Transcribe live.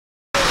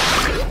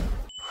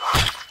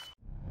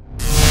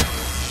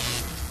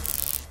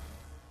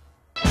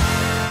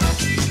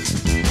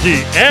The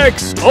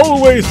X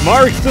always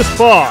marks the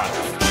spot.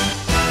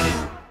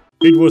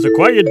 It was a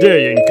quiet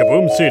day in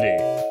Kaboom City.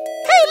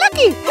 Hey,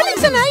 Lucky!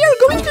 Alex and I are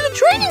going to the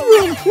training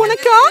room. Wanna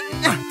come?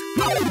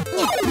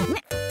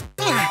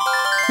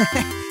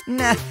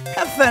 Nah,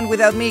 have fun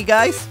without me,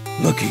 guys.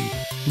 Lucky,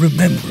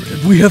 remember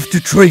that we have to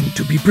train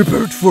to be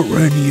prepared for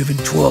any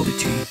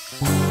eventuality.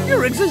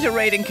 You're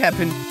exaggerating,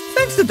 Captain.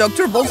 Thanks to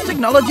Dr. Volt's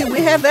technology,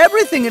 we have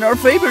everything in our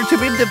favor to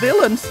beat the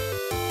villains.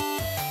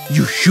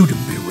 You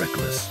shouldn't be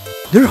reckless.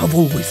 There have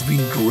always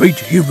been great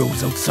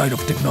heroes outside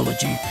of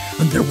technology,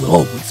 and there will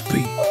always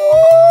be.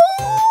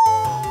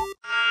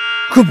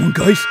 Come on,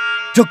 guys.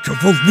 Dr.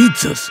 Volt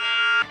needs us.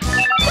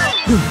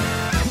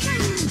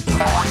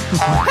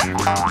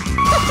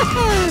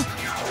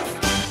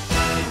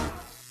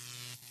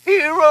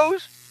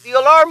 Heroes, the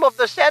alarm of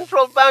the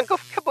Central Bank of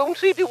Kaboom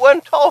City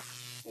went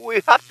off.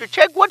 We have to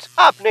check what's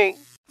happening.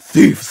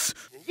 Thieves!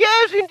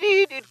 Yes,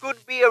 indeed, it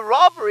could be a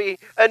robbery,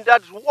 and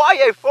that's why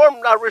I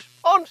formed a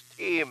response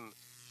team.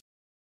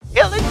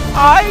 Alex,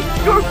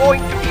 you're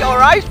going to be our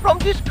eyes from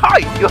the sky.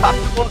 You have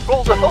to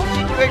control the whole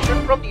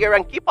situation from the air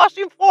and keep us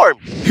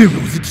informed.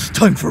 Heroes, it's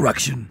time for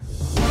action.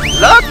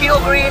 Lucky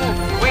Green,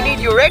 we need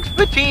your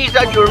expertise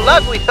and your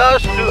luck with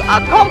us to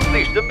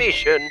accomplish the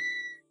mission.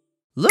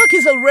 Luck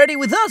is already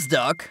with us,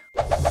 Doc.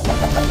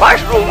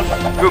 Mushrooms,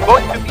 you're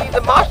going to be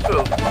the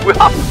master. We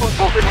have to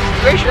control the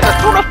situation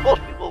as soon as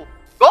possible.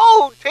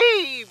 Go,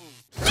 team!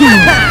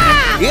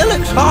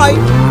 Alex High,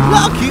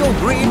 Lucky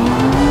Green,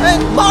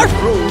 and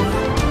Mushrooms.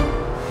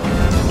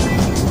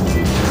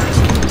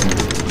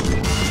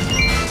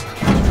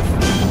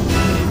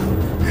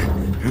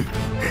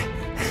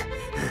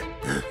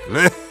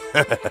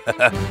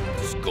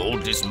 This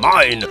gold is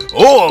mine,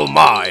 all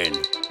mine!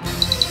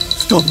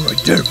 Stop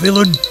right there,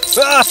 villain!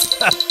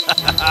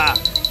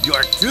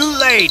 You're too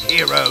late,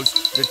 heroes!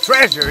 The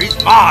treasure is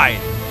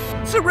mine!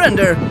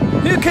 Surrender!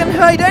 You can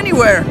hide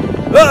anywhere!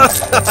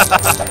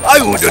 I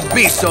wouldn't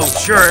be so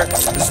sure!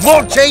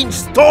 Small change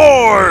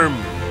storm!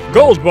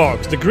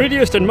 Goldbox, the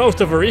greediest and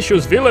most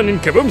avaricious villain in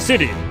Kaboom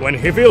City. When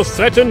he feels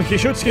threatened, he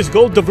shoots his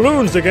gold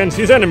doubloons against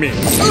his enemies.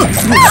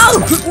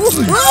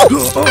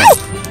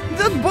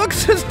 That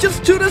box has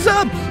just stood us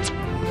up!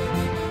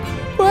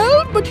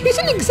 Well, but he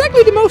isn't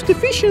exactly the most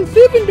efficient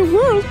thief in the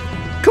world.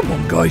 Come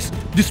on, guys,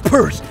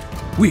 disperse!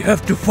 We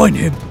have to find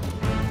him!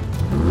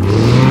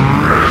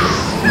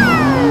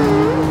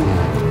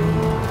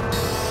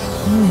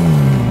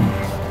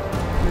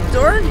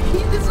 Darn,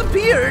 he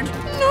disappeared!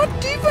 Not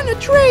even a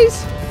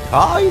trace.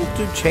 Time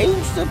to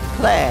change the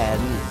plan.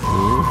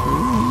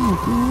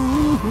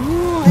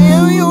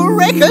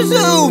 Eureka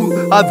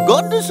Zoom! I've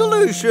got the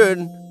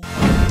solution.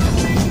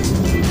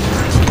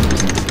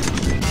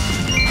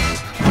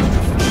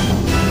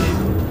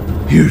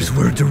 Here's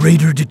where the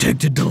radar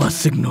detected the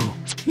last signal.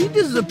 He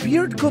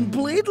disappeared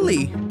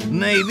completely.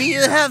 Maybe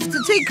you have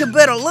to take a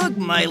better look,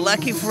 my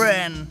lucky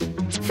friend.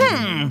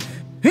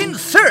 In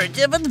search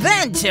of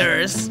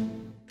adventures.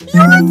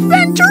 Your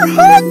adventure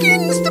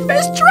Hawkins, the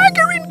best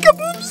tracker in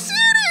Kaboom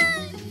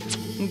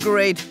City.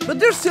 Great, but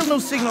there's still no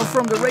signal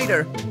from the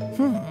radar.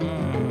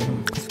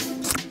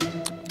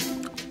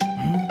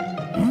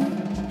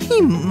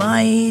 He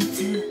might...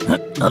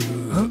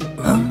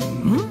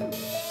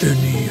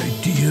 Any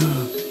idea?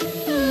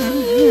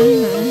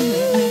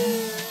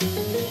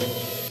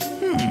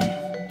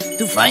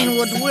 To find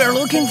what we're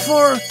looking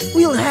for,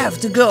 we'll have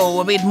to go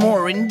a bit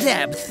more in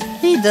depth.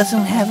 He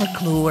doesn't have a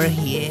clue where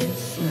he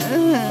is.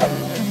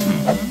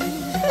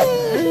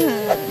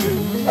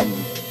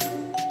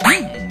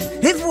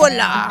 Et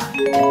voila!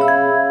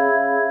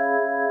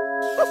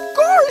 Of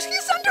course,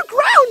 he's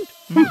underground.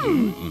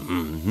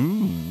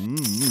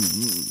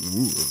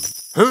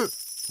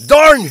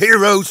 Darn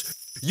heroes!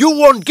 You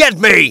won't get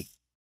me!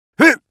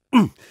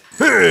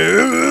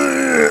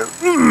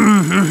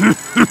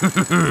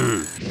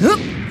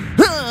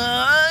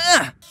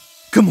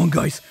 Come on,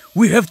 guys,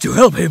 we have to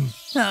help him.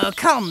 Oh,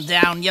 calm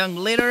down, young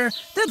leader.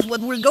 That's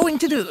what we're going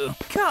to do.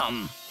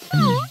 Come.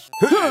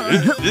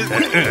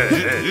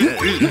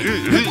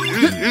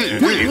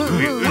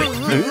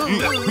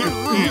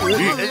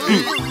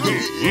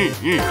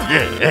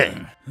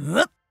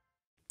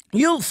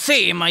 You'll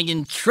see, my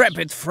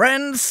intrepid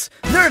friends.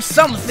 There's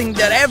something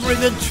that every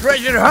good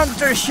treasure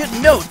hunter should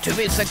know to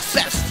be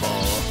successful.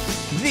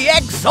 The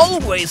X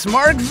always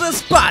marks the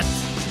spot.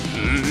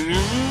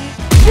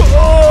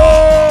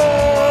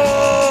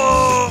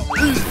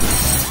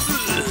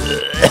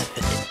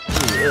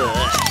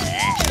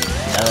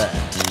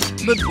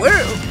 But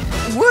where?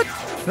 What?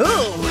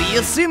 Oh,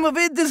 you seem a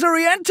bit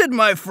disoriented,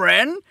 my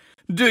friend.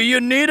 Do you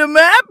need a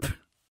map?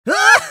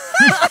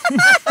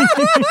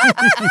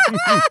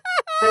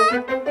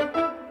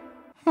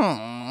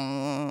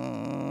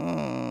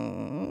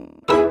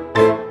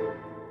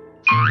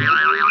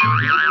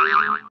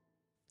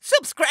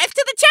 Subscribe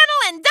to the channel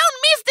and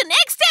don't miss the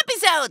next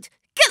episode!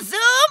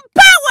 Kaboom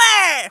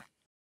Power!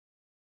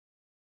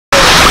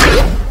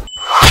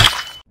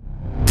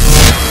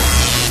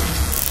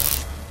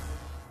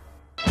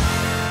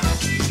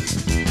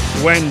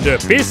 When the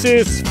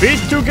pieces fit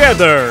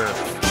together.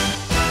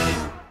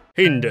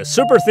 In the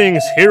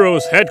SuperThings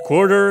Heroes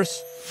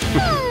headquarters.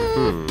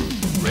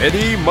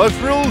 Ready,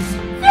 mushrooms?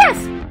 Yes!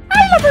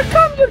 I'll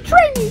overcome your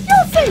training,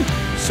 you'll see!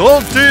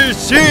 Salty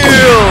shield!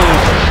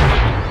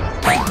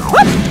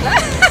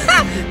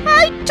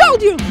 I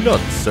told you! Not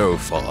so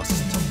fast.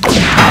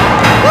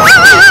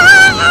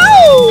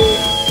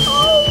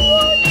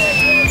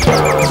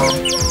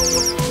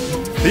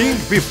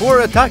 Think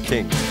before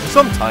attacking.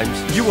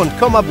 Sometimes you won't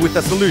come up with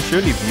a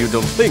solution if you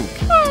don't think.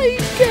 I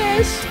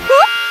guess.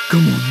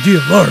 Come on, the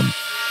alarm.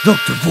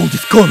 Dr. Volt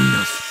is calling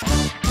us.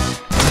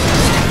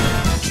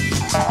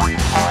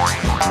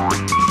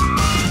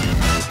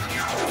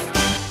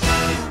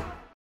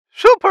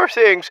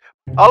 SuperThings!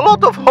 A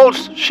lot of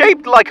holes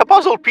shaped like a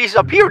puzzle piece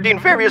appeared in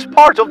various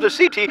parts of the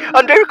city,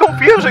 and they're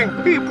confusing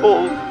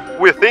people.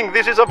 We think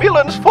this is a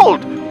villain's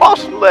fault.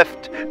 Boss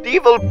left the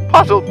evil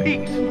puzzle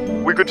piece.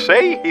 We could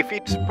say he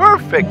fits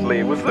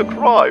perfectly with the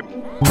crime.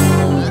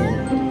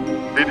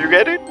 Did you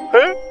get it?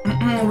 Huh?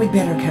 We'd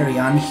better carry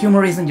on.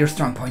 Humor isn't your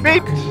strong point.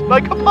 Fits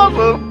like a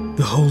puzzle.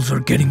 The holes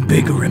are getting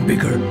bigger and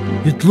bigger.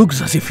 It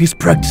looks as if he's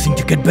practicing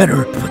to get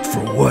better, but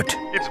for what?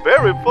 It's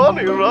very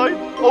funny, right?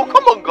 Oh,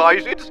 come on,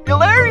 guys, it's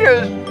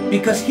hilarious.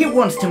 Because he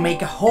wants to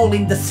make a hole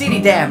in the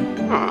city dam.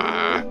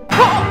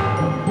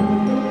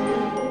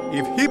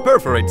 If he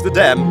perforates the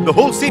dam, the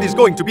whole city is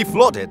going to be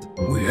flooded.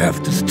 We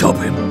have to stop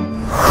him.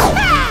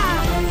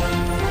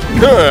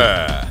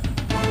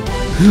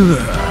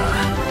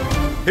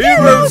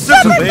 Hero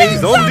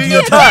SuperThings on the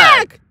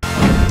attack!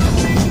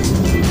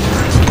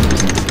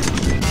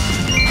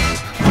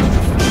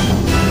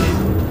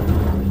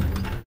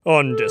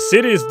 On the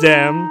city's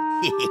dam.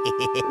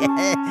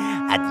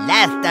 At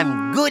last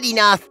I'm good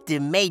enough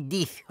to make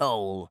this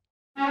hole.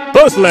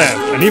 Buzz left,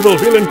 an evil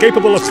villain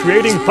capable of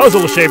creating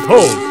puzzle-shaped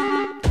holes.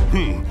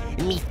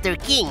 Mr.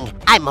 King,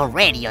 I'm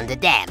already on the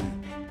dam.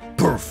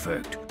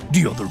 Perfect.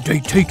 The other day,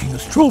 taking a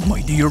stroll,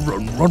 my dear,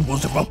 Ron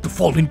was about to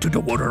fall into the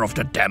water of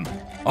the dam.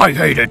 I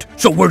hate it,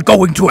 so we're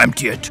going to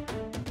empty it.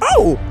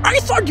 Oh, I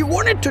thought you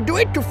wanted to do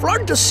it to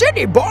flood the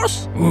city,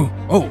 boss.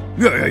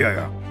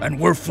 Yeah. And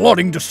we're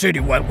flooding the city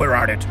while we're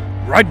at it.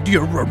 Right,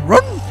 dear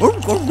Run?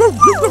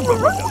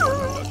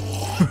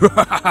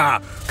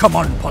 Come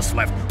on, Puss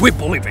Left. We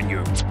believe in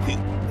you.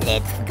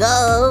 Let's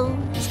go.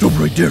 Stop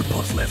right there,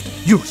 Puss Left.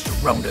 You're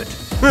surrounded.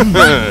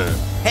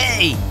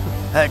 Hey,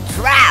 a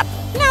trap.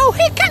 No,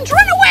 he can't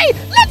run away.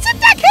 Let's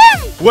attack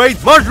him.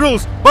 Wait,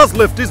 mushrooms! Buzz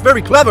Lift is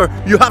very clever.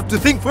 You have to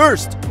think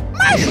first.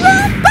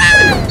 Mushroom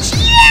punch!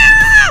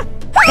 Yeah!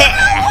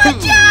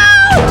 Watch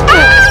out!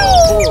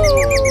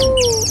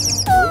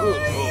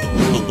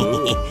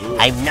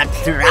 I'm not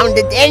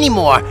surrounded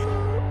anymore.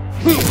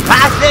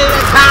 Puzzle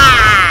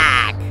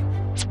attack!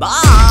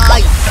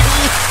 Bye!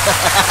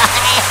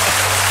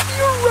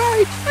 You're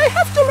right. I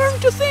have to learn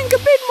to think a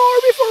bit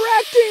more before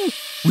acting.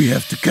 We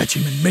have to catch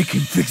him and make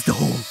him fix the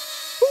hole.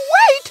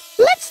 Wait!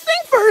 Let's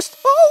think first.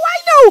 Oh,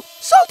 I know.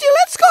 Salty,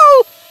 let's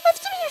go.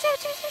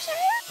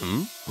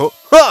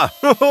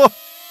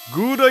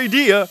 Good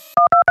idea.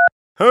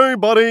 Hey,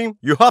 buddy,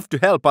 you have to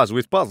help us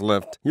with Buzz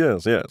Lift.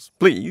 Yes,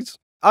 please.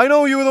 I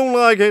know you don't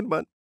like it,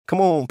 but come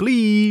on,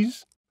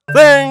 please.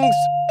 Thanks.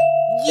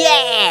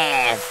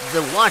 Yes!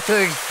 The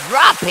water's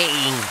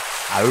dropping.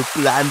 Our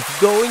plan's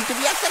going to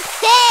be a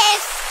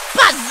success.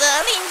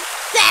 Puzzle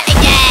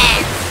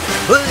intelligence!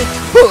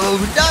 Oh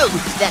no,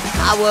 that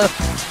power.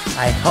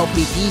 I hope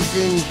it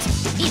isn't.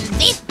 Is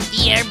this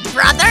dear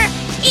brother?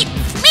 It's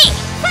me!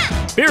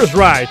 Pier's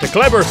right, a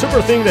clever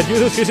SuperThing that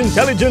uses his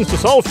intelligence to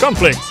solve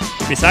conflicts.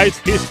 Besides,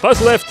 he's Buzz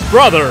Left's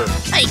brother.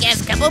 I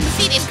guess Kaboom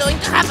City is going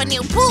to have a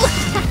new pool.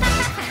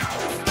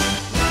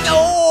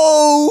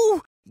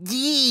 Oh!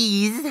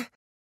 Geez.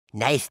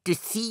 Nice to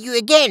see you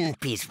again,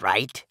 Peace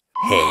Right.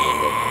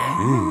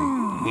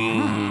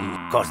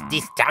 Cause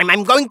this time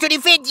I'm going to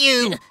defeat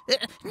you.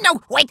 No,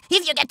 wait,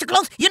 if you get too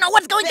close, you know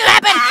what's going to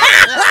happen.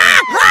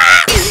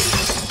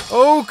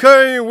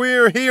 Okay,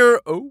 we're here.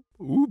 Oh,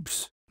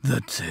 oops.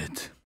 That's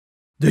it.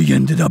 They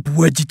ended up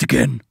wedged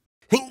again.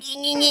 That's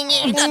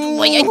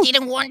why I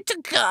didn't want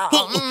to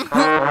come.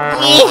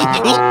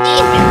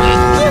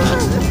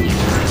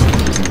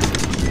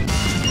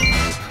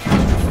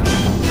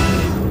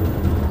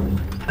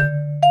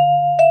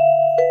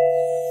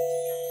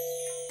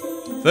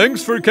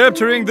 Thanks for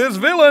capturing this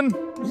villain.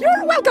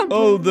 You're welcome.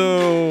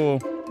 Although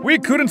we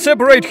couldn't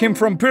separate him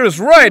from Pierce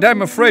Right,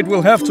 I'm afraid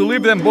we'll have to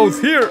leave them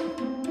both here.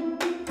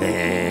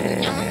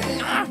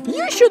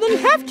 You shouldn't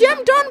have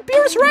jammed on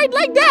Pierce Right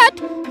like that.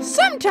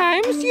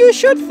 Sometimes you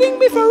should think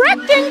before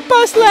acting,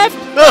 Buzz Left.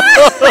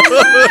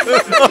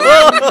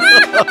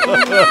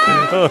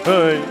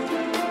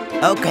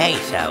 Okay,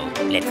 so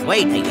let's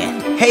wait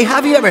again. Hey,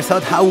 have you ever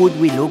thought how would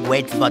we look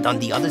wedged but on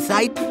the other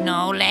side?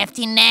 No,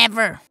 Lefty,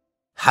 never.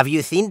 Have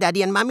you seen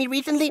Daddy and Mommy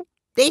recently?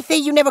 They say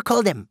you never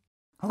call them.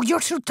 Oh,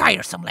 you're so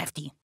tiresome,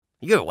 Lefty.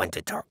 You're one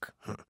to talk.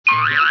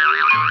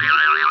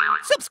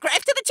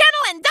 Subscribe to the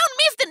channel and don't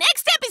miss the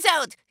next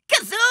episode!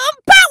 Kaboom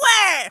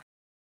Power!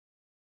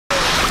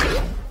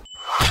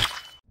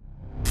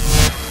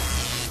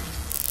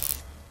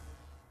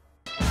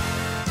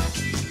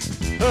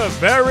 a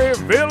very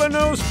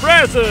villainous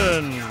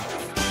present!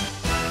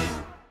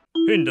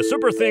 In the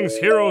SuperThings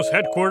Heroes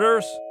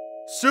headquarters.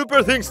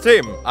 SuperThings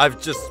team, I've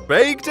just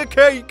baked a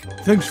cake!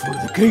 Thanks for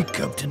the cake,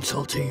 Captain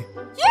Salty.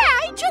 Yeah,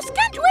 I just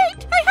can't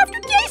wait! I have to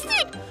taste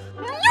it!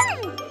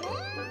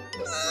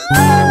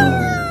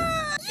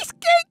 This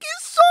cake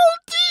is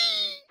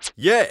salty!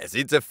 Yes,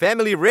 it's a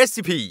family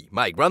recipe.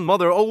 My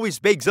grandmother always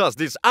bakes us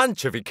this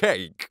anchovy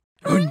cake.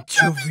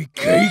 Anchovy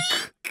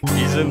cake?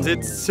 Isn't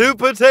it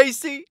super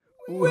tasty?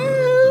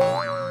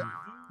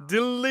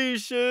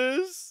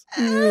 Delicious.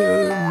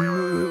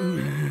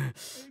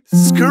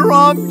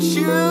 Scrumptious.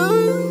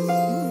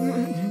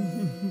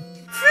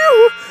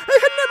 Phew! I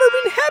had never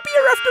been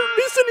happier after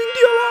listening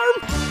the alarm!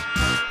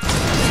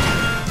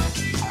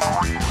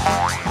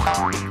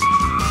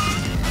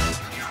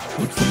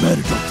 What's the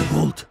matter, Dr.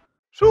 Bolt?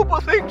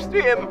 SuperThings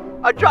team,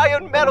 a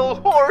giant metal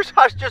horse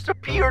has just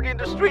appeared in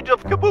the streets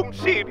of Kaboom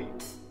City.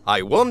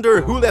 I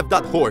wonder who left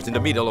that horse in the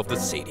middle of the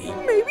city.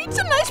 Maybe it's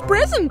a nice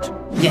present!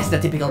 Yes, the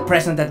typical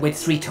present that with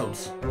 3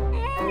 toes.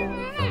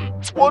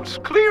 What's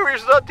clear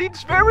is that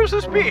it's very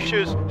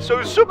suspicious,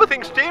 so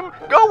SuperThings team,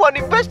 go and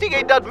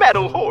investigate that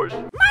metal horse.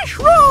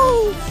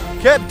 Mushrooms!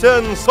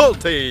 Captain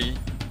Salty.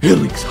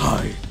 Helix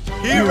High.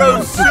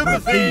 Hero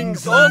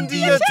SuperThings on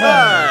the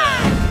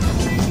attack!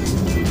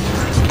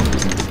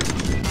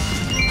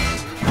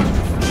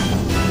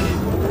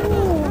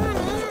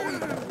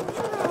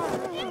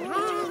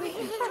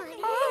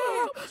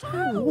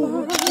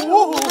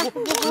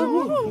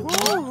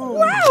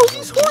 Wow,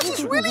 this horse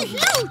is really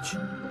huge!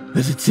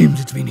 As it seems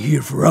it's been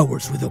here for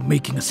hours without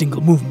making a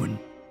single movement.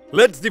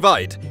 Let's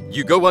divide.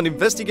 You go and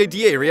investigate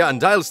the area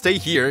and I'll stay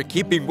here,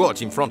 keeping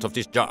watch in front of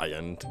this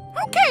giant.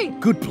 Okay!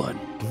 Good plan.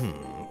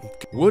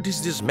 What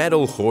is this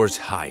metal horse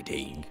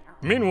hiding?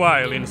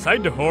 Meanwhile,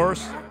 inside the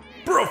horse.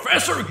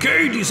 Professor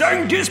K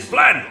designed this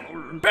plan.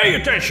 Pay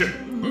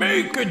attention.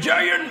 Make a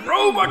giant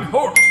robot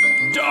horse.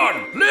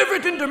 Done. Leave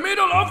it in the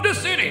middle of the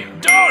city.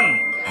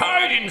 Done.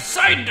 Hide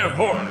inside the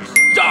horse.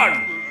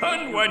 Done.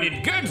 And when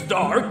it gets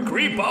dark,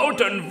 creep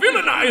out and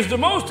villainize the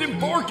most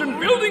important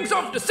buildings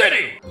of the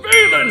city.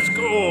 Villain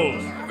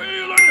schools,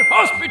 villain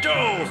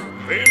hospitals,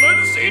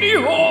 villain city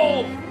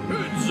hall.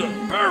 It's a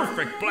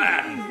perfect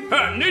plan.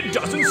 And it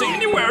doesn't say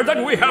anywhere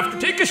that we have to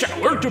take a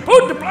shower to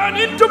put the plan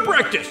into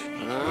practice.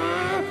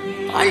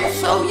 I'll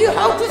show you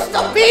how to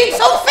stop being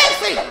so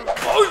filthy!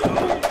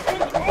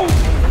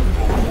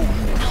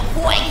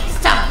 Wait,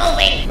 stop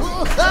moving!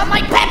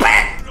 My pepper!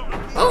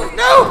 Oh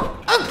no!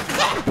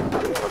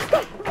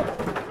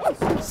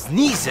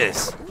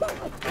 Sneezes!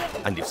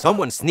 And if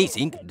someone's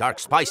sneezing, Dark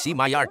Spicy,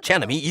 my arch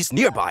enemy, is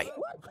nearby.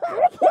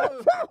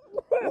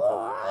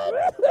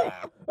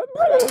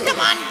 Come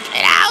on,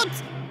 get out!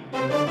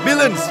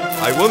 Villains,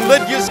 I won't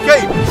let you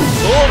escape!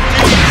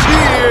 Salty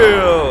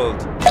Shield!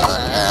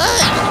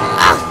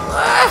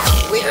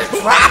 We're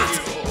trapped!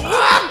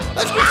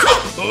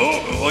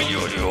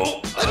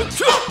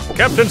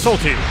 Captain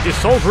Salty, his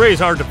salt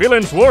rays are the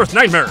villain's worst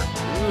nightmare.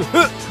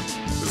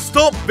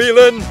 Stop,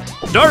 villain!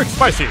 Dark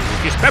Spicy,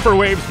 his pepper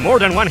waves, more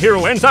than one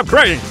hero ends up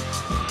crying.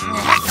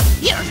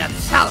 You're not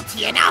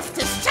salty enough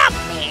to stop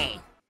me!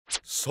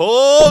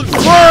 Salt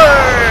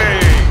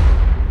Ray!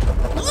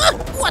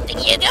 What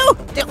did you do?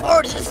 The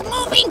horse is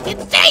moving!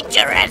 It's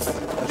dangerous!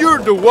 You're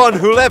the one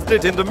who left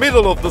it in the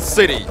middle of the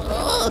city!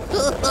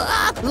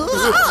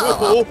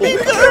 Be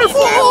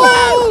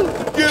careful!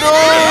 Get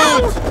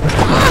out!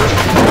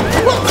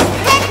 What's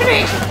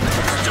happening?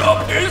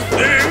 Stop this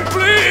thing,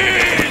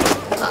 please!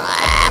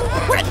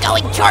 We're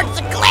going towards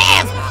the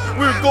cliff!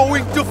 We're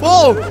going to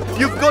fall!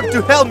 You've got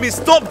to help me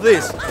stop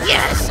this!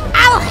 Yes,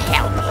 I'll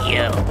help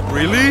you!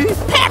 Really?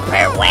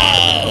 Pepper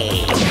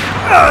wave!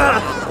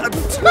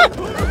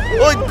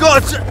 I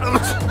got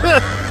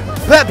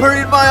pepper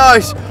in my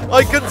eyes!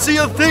 I can see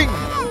a thing!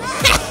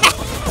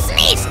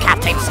 Sneeze,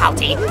 Captain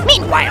Salty!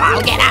 Meanwhile,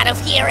 I'll get out of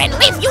here and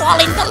leave you all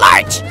in the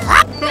lurch!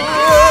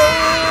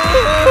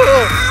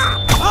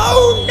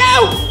 Oh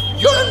no!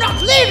 You're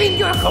not leaving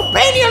your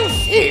companions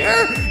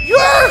here!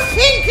 You're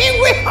sinking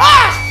with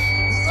us!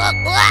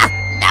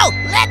 No,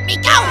 let me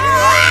go!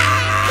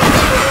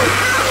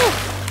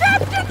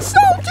 Captain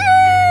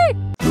Salty!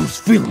 Those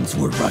villains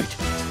were right.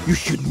 You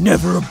should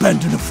never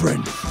abandon a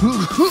friend.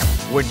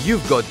 When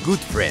you've got good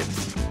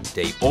friends,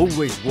 they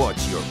always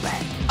watch your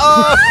back.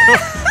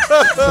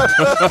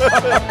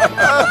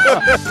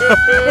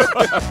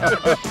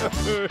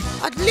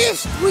 At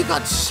least we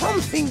got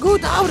something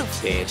good out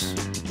of this.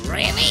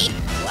 Really?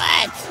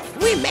 What?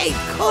 We made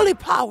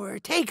cauliflower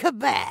take a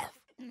bath.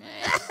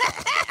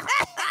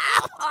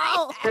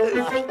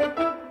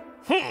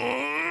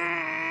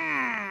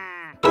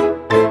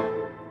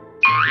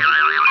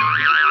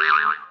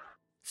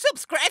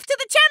 Subscribe to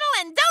the channel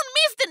and don't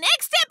miss the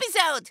next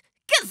episode!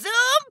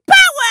 Kaboom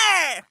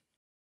Power!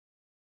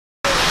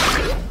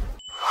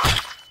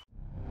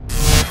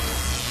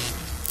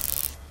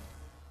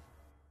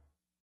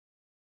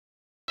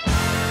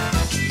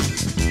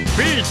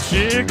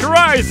 Peachy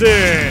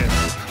Crisis!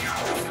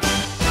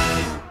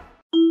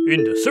 In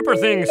the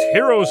SuperThings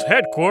Heroes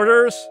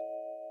headquarters.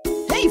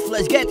 Hey Hey,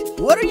 Fleshget,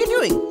 what are you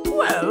doing?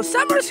 Well,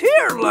 summer's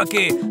here,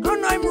 Lucky,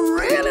 and I'm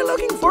really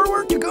looking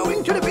forward to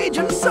going to the beach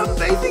and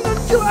sunbathing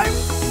until I'm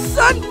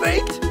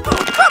sunbaked.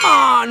 Oh, come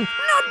on!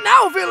 Not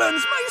now,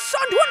 villains! My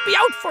sun won't be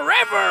out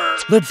forever!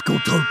 Let's go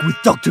talk with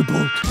Dr.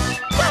 Bolt.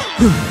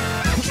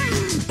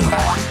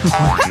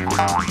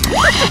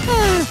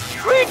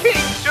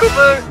 Greetings,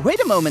 Super! Wait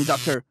a moment,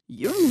 Doctor.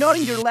 You're not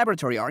in your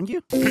laboratory, aren't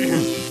you?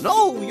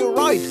 No, you're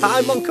right.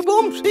 I'm on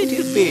Kaboom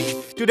City's beach.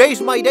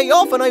 Today's my day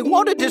off and I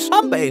wanted to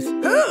sunbathe.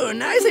 Oh,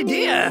 nice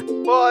idea!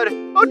 But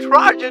a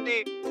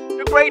tragedy.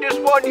 The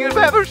greatest one you've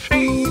ever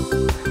seen.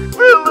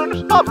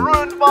 Villains have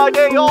ruined my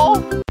day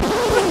off.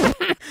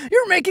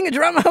 You're making a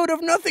drama out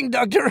of nothing,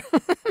 Doctor.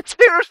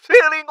 They're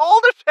stealing all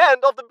the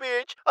sand off the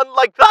beach, and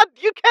like that,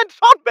 you can't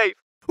sunbathe.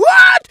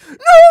 What? No,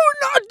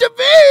 not the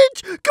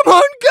beach! Come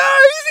on,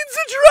 guys, it's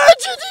a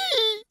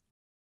tragedy!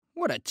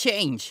 What a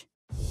change.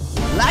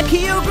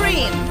 Lucky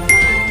O'Green!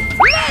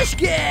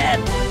 Fleshget!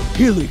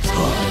 Helix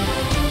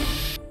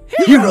High.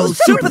 Heroes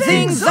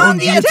SuperThings on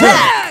the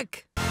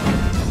attack!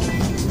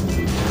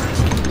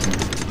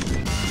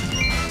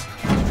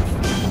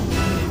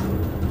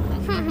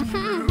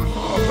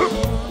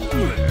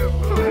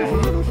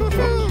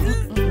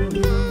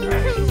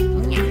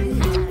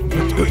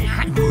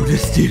 What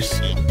is this?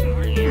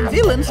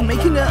 Villains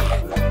making a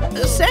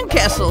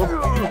sandcastle.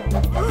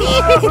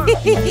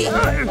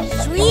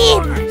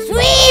 Sweep!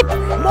 Sweep!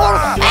 More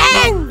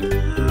sand!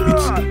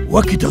 It's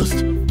Wacky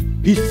Dust.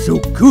 He's so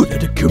good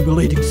at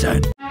accumulating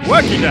sand.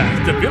 Wacky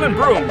Dust, the villain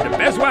broom, the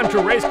best one to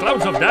raise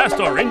clouds of dust,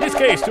 or in this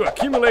case, to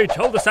accumulate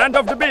all the sand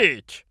of the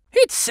beach.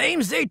 It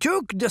seems they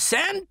took the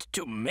sand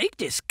to make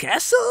this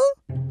castle?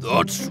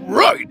 That's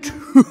right.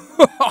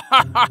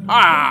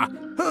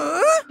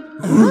 Huh?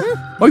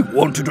 I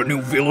wanted a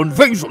new villain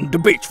vase on the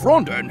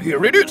beachfront, and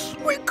here it is.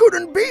 We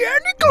couldn't be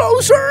any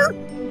closer.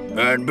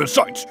 And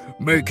besides,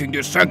 making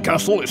this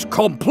sandcastle is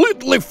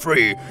completely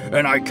free,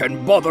 and I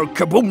can bother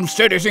Kaboom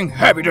City's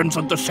inhabitants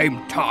at the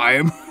same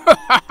time.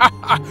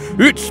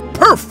 It's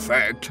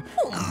perfect.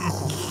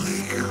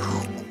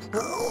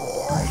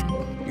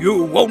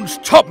 You won't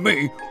stop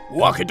me.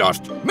 Wacky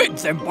Dust, make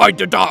them bite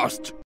the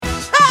dust.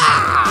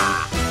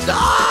 Ha!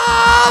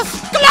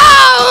 Dust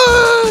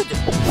Cloud!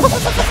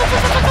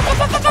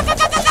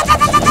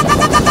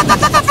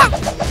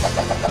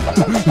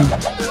 I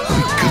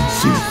can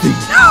see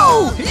things.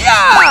 No!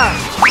 Yeah!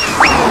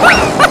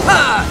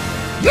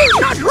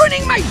 You're not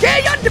ruining my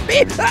day on the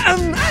beach.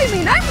 I'm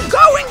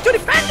going to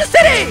defend the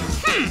city.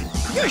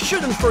 You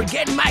shouldn't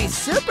forget my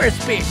super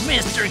speed,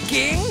 Mr.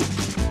 King.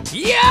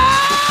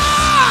 Yeah!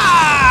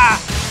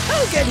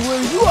 I'll get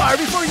where you are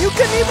before you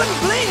can even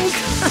blink.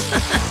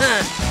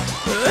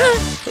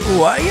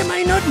 Why am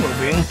I not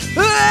moving?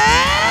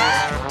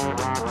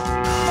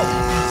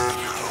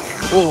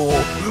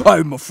 Oh,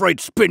 I'm afraid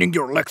spinning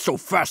your legs so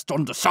fast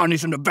on the sun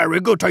isn't a very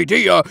good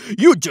idea.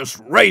 You just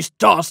raised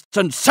dust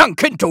and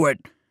sunk into it.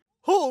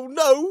 Oh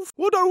no,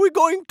 what are we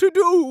going to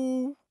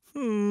do?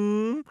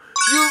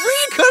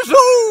 Eureka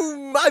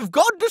Zoom! I've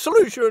got the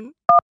solution.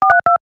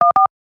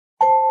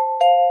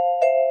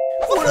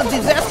 What a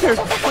disaster!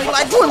 My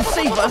light won't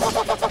save us!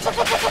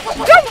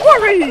 Don't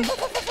worry!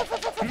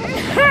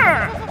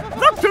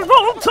 Dr.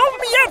 Bolt told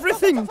me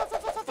everything!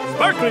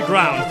 Sparkly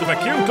Grounds, the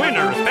vacuum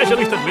cleaner,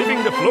 specialist at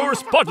leaving the floor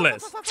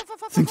spotless.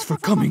 Thanks for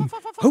coming.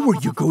 How are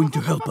you going to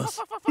help us?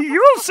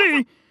 You'll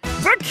see!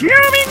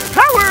 Vacuuming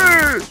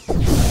power!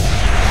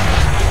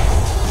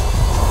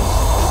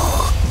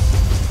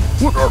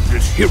 What are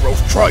these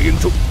heroes trying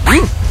to...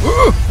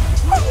 Oh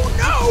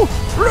no!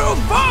 Look,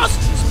 boss!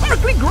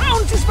 Sparkly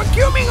Grounds is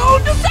vacuuming all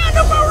the sand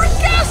of our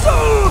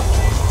castle!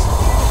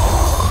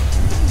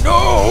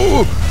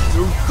 No!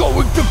 You're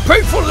going to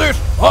pay for this!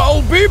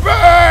 I'll be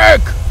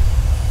back!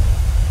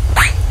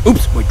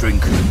 Oops, my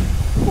drink.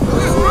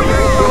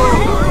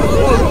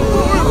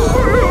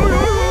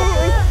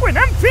 When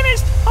I'm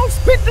finished, I'll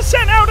spit the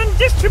sand out and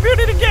distribute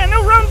it again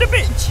around the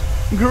beach.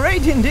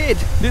 Great indeed!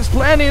 This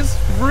plan is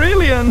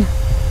brilliant!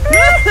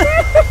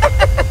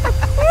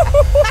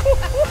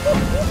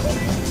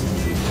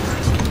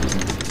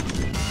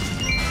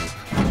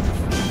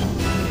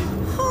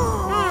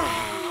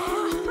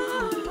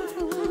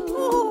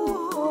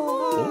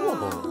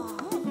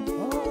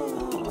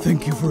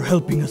 Thank you for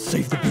helping us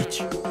save the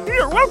beach.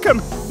 You're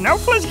welcome. Now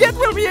Fleshget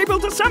will be able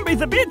to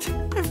sunbathe a bit.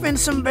 I've been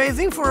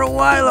sunbathing for a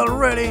while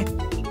already.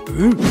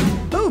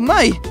 Oh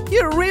my,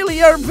 you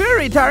really are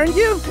buried, aren't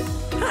you?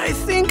 I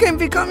think I'm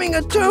becoming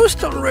a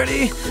toast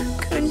already.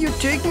 Can you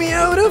take me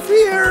out of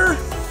here?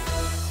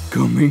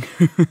 Coming.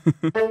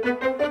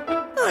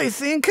 I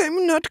think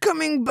I'm not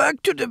coming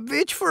back to the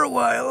beach for a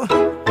while.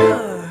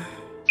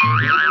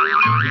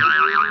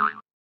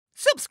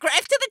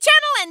 Subscribe to the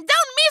channel and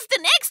don't miss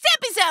the next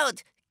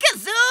episode!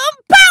 Kaboom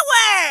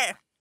Power!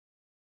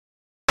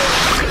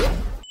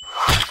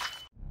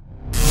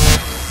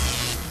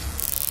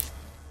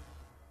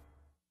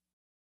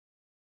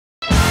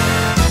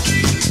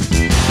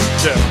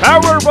 The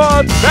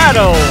Powerbot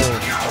Battle!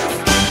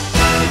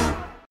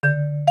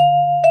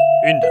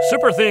 In the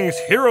SuperThings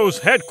Heroes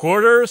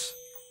Headquarters...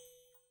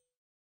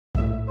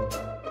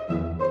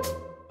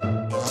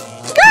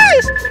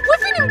 guys!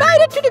 We've been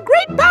invited to the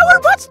Great Power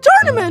Bots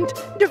Tournament!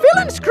 The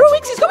villain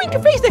Screwix is going to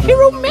face the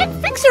hero Meg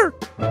Fixer!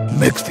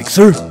 Meg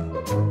Fixer?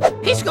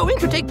 He's going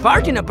to take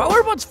part in a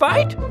Power Bots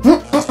fight?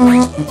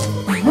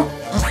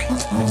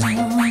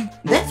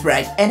 That's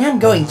right, and I'm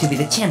going to be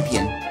the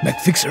champion. Meg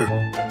Fixer,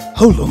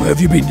 how long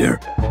have you been there?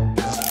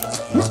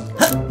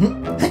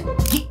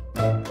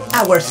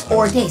 Hours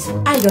or days,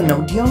 I don't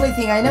know. The only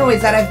thing I know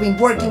is that I've been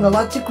working a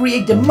lot to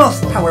create the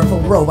most powerful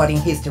robot in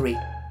history.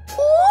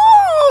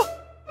 Oh!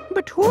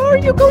 But who are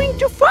you going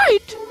to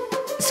fight?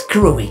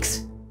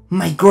 Screwix,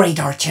 my great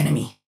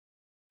archenemy.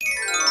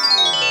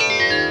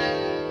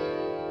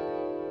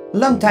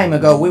 Long time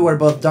ago, we were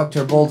both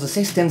Dr. Bolt's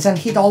assistants, and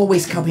he'd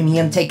always copy me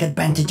and take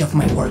advantage of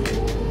my work.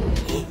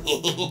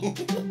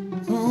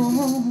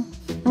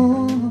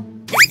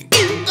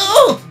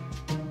 Oh!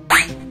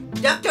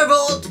 Dr.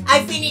 Bolt,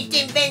 I finished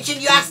the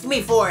invention you asked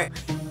me for.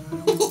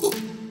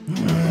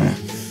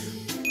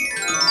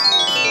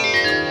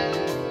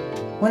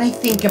 When I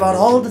think about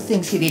all the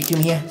things he did to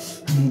me,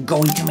 I'm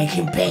going to make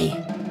him pay.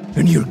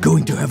 And you're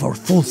going to have our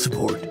full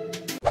support.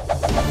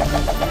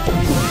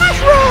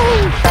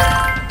 Mushroom!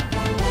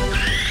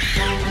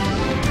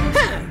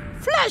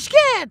 Flash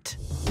Cat!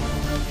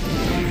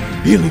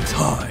 Helix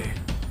High.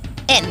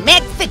 And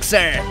Meg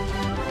Fixer!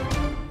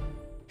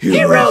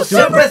 Hero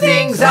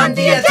SuperThings on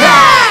the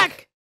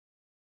attack!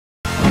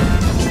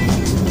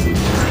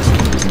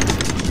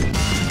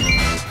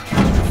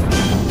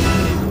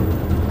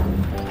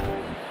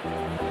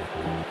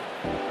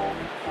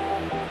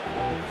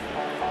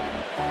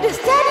 The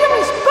stadium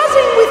is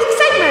buzzing with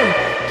excitement!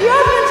 The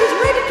audience is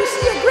ready to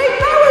see a great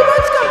Power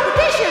Bots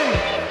competition!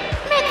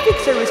 Meg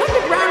Fixer is on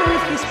the ground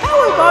with his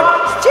Power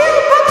Bot, Steel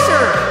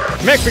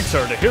Boxer! Meg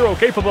Fixer, the hero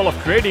capable of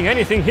creating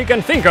anything he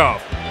can think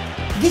of.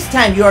 This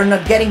time you are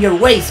not getting your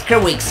way,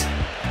 Screwix.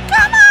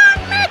 Come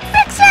on, Meg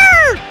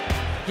Fixer!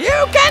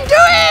 You can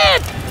do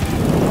it!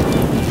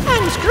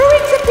 And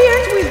Screwix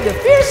appears with the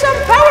fearsome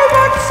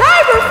Powerbot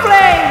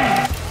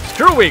Cyberflame!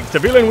 Screwix, the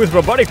villain with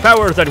robotic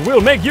powers that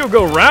will make you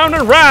go round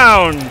and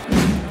round!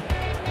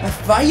 A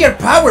fire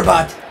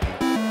Powerbot!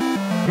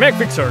 Meg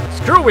Fixer,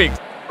 Screwix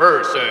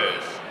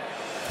Versus.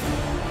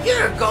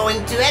 You're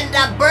going to end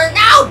up burnt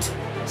out!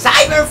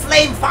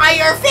 Cyberflame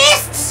Fire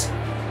Fists!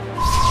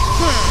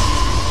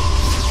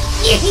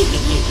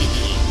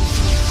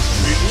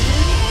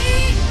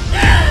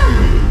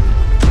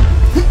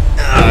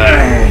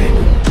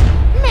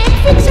 Meg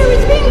Fixer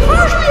is being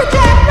harshly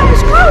attacked by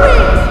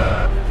Screwix!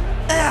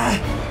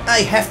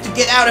 I have to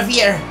get out of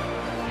here.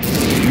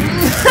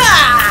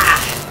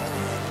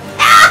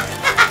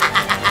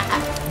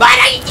 Bad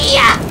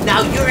idea!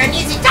 Now you're an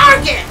easy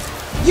target!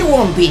 You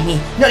won't beat me,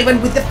 not even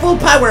with the full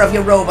power of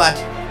your robot.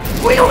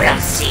 We will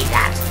see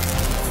that!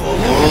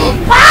 Full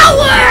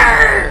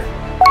power!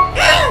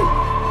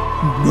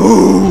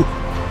 No!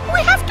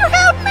 We have to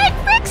help Meg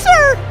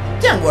Fixer!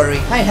 Don't worry,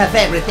 I have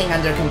everything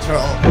under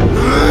control.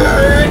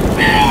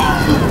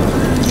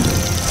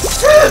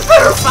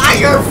 Super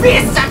Fire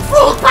Fists at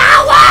full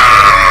power!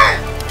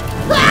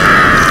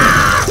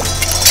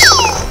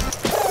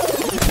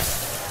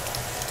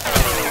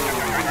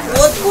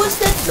 What was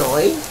that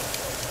noise?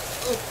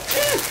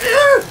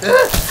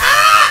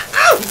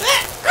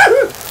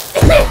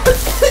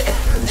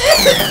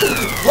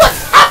 What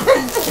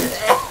happened?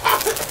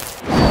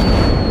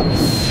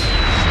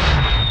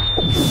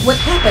 What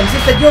happens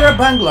is that you're a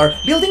bungler.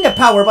 Building a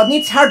power bot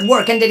needs hard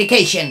work and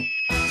dedication.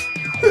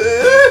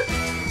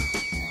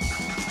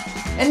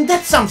 And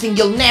that's something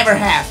you'll never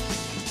have.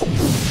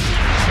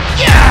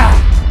 Yeah!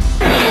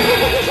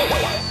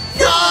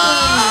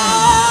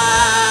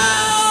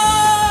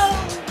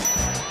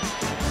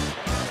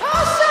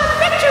 Awesome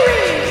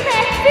victory!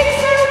 Meg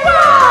Fixer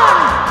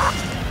won!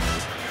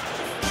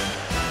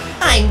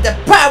 I'm the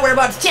Power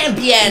Bot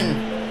champion!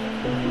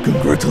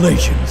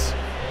 Congratulations.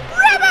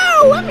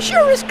 Bravo! I'm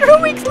sure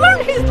Screwix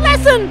learned his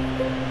lesson!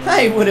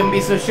 I wouldn't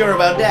be so sure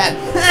about that.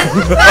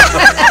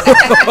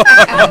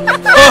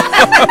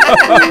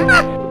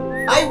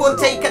 I won't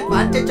take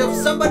advantage of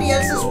somebody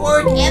else's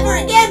work ever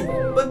again!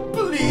 But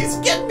please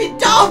get me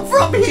down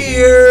from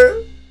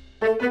here!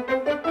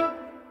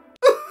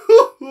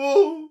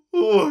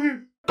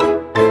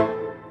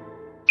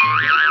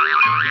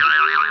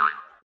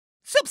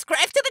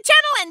 Subscribe to the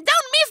channel and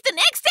don't miss the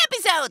next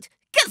episode!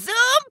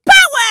 Kaboom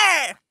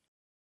Power!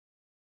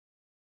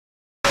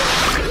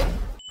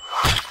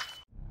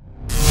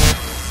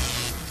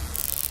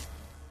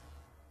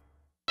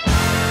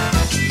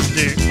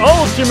 The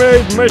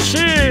ultimate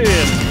machine!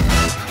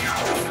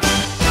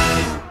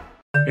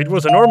 It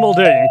was a normal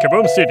day in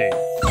Kaboom City.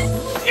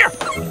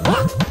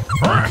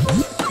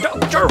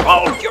 Dr.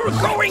 Bolt, you're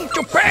going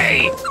to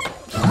pay!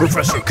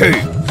 Professor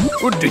K,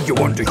 what did you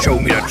want to show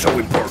me that's so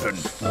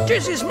important?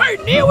 This is my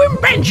new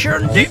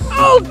invention, the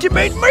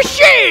ultimate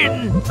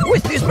machine!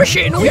 With this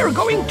machine, we are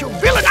going to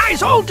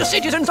villainize all the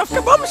citizens of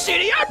Kaboom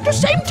City at the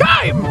same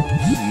time!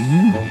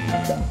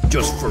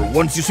 Just for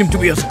once, you seem to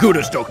be as good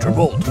as Dr.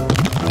 Bolt.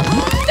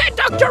 That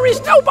doctor is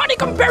nobody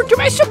compared to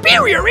my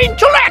superior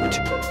intellect!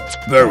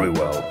 Very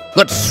well.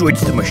 Let's switch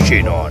the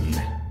machine on.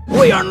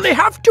 We only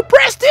have to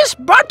press this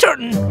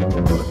button.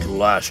 At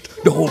last,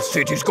 the whole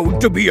city's going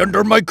to be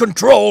under my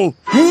control.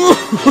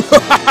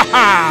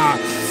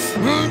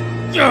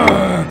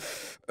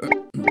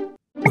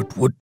 But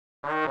what?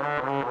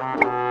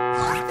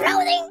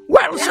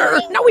 Well,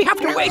 sir, now we have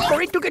to wait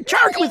for it to get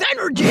charged with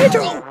energy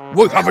too.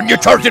 Why haven't you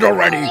charged it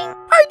already?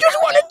 I just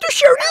wanted to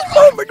share this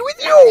moment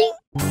with you.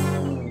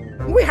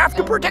 We have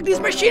to protect this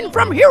machine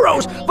from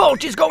heroes.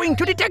 Volt is going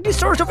to detect the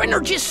source of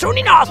energy soon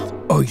enough.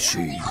 I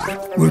see.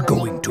 We're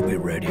going to be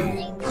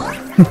ready.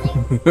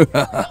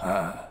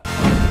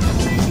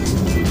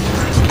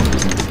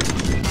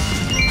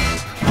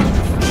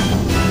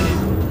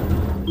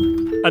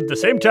 At the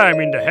same time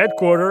in the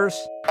headquarters...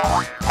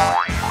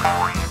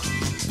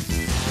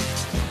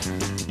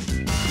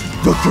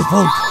 Dr.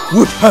 Volt,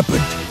 what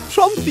happened?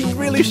 Something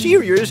really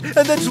serious,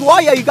 and that's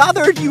why I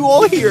gathered you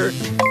all here.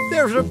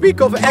 There's a peak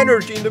of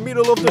energy in the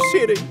middle of the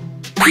city.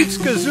 It's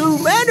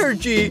Kaboom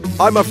energy.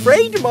 I'm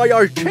afraid my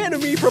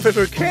archenemy,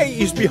 Professor K,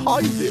 is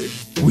behind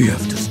this. We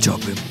have to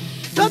stop him.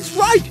 That's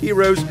right,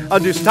 heroes,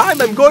 and this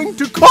time I'm going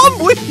to come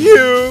with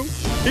you.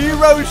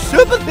 Heroes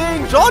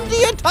SuperThings on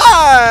the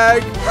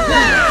attack!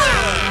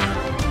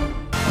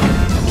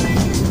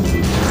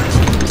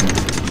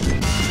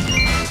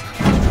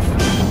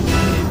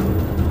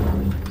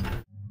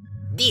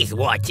 This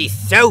watch is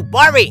so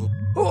boring.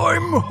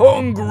 I'm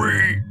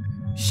hungry.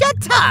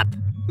 Shut up!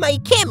 My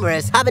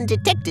cameras haven't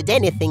detected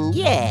anything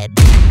yet.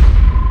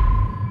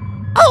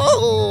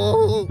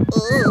 Oh!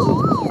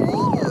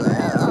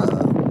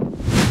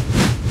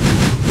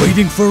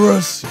 Waiting for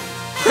us?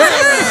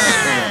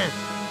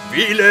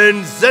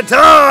 Villains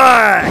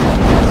attack!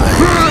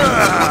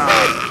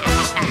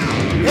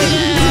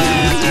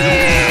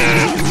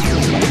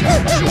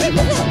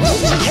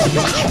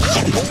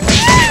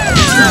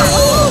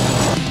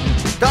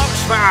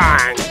 Dog's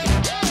fine!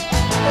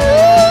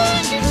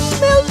 This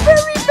smells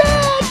very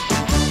bad!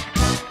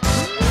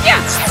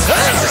 Yes!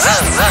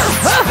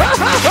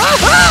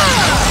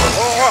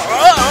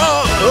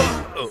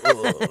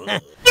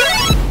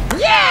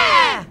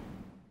 Yeah!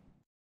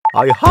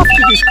 I have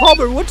to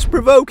discover what's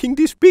provoking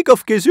this peak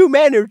of Kaboom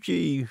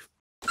energy.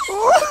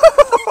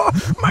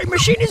 My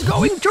machine is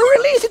going to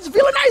release its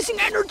villainizing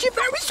energy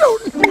very soon,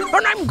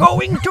 and I'm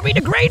going to be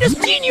the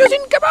greatest genius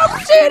in Kaboom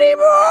City.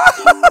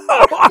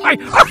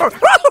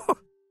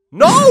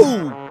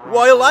 No!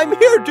 While I'm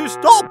here to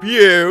stop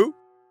you!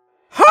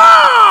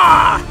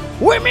 Ha!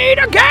 We meet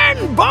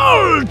again,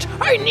 Bolt!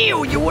 I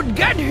knew you would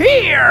get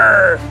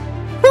here!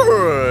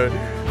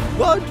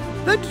 But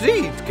that's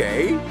it,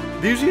 Kay.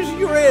 This is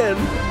your end.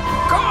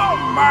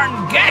 Come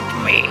and get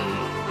me!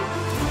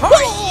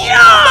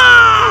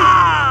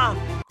 Yeah!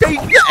 Take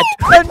that!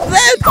 And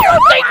then You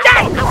take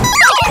that!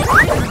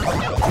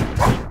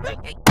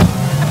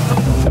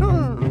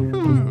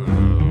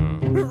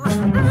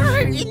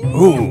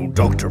 Oh,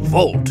 Dr.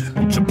 Volt,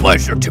 it's a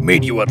pleasure to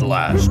meet you at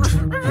last.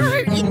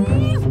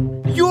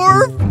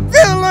 you're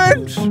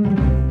villains!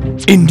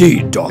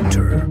 Indeed,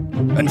 Doctor.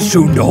 And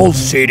soon the whole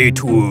city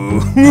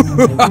too.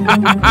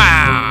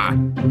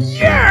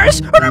 Yes,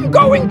 and I'm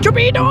going to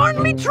be the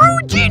only true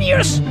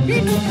genius!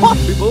 It's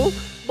possible,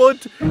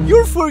 but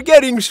you're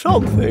forgetting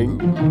something.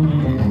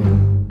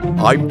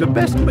 I'm the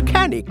best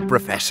mechanic,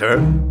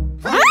 Professor.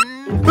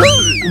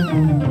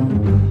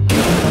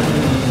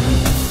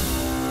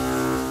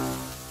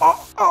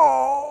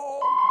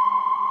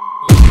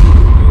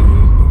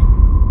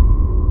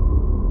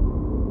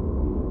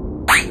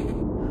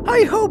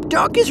 I hope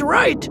Doc is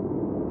right.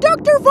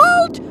 Dr.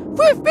 Volt,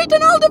 we've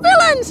beaten all the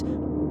villains!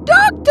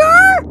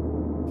 Doctor!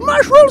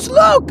 Mushrooms,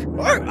 look!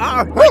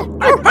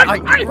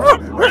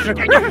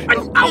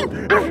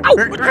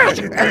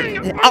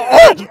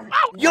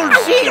 You'll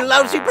see,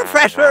 lousy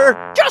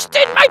Professor! Just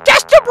in my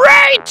test of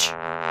rage!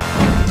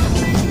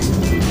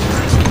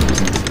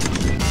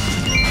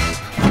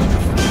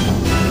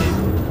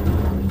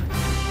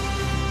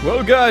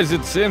 Well guys,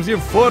 it seems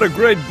you've fought a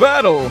great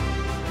battle.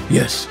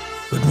 Yes,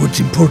 but what's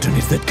important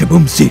is that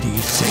Kaboom City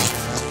is safe.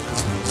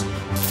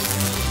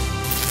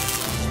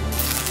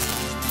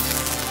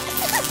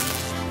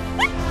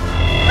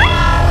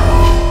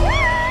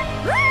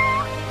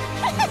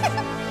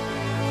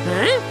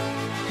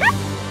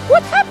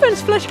 What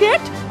happens,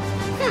 Flashgate?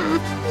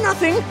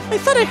 Nothing. I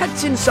thought I had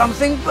seen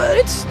something, but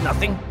it's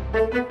nothing.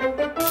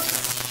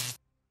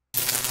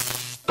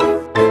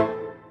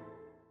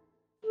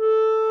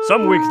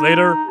 Some weeks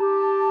later...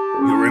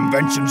 Your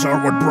inventions are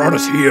what brought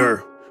us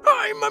here.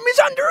 I'm a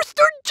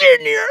misunderstood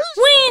genius!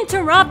 We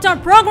interrupt our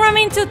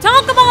programming to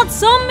talk about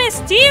some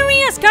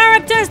mysterious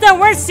characters that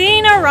we're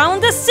seeing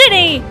around the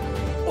city.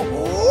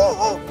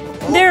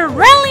 They're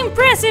really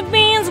impressive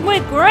beings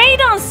with great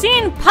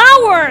unseen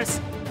powers.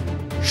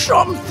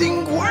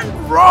 Something went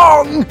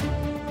wrong!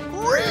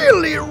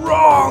 Really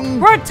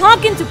wrong! We're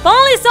talking to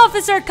Police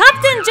Officer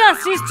Captain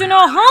Justice to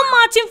know how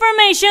much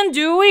information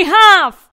do we have.